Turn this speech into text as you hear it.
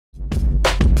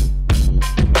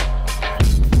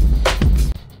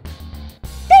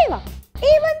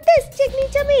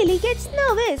really gets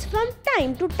nervous from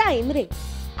time to time, Ray.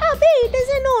 It is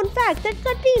a known fact that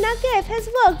Katrina Kaif has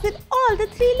worked with all the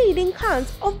three leading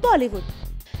Khans of Bollywood.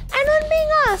 And on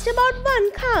being asked about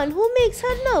one Khan who makes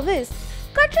her nervous,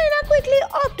 Katrina quickly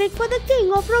opted for the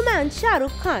king of romance,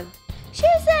 Shahrukh Khan. She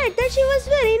said that she was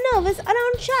very nervous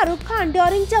around Shahrukh Khan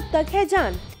during Jab Tak Hai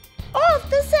Jaan. Off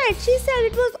the set, she said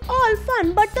it was all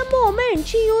fun, but the moment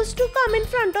she used to come in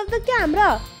front of the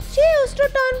camera, she used to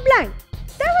turn blank.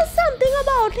 There was something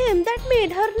about him that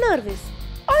made her nervous.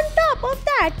 On top of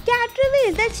that, Kat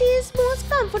revealed that she is most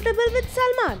comfortable with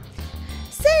Salman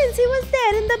since he was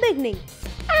there in the beginning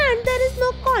and there is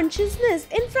no consciousness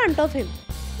in front of him.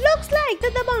 Looks like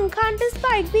the Dabang Khan,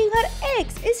 despite being her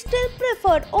ex, is still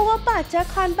preferred over Badshah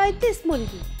Khan by this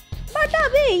mulgi. But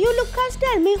you Lucas,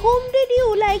 tell me, whom did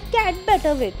you like Kat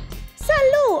better with,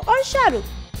 Sallu or Shahrukh?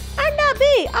 And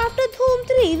after Dhoom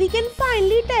 3, we can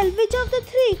finally tell which of the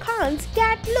three Khans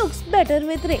Kat looks better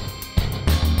with, Ray.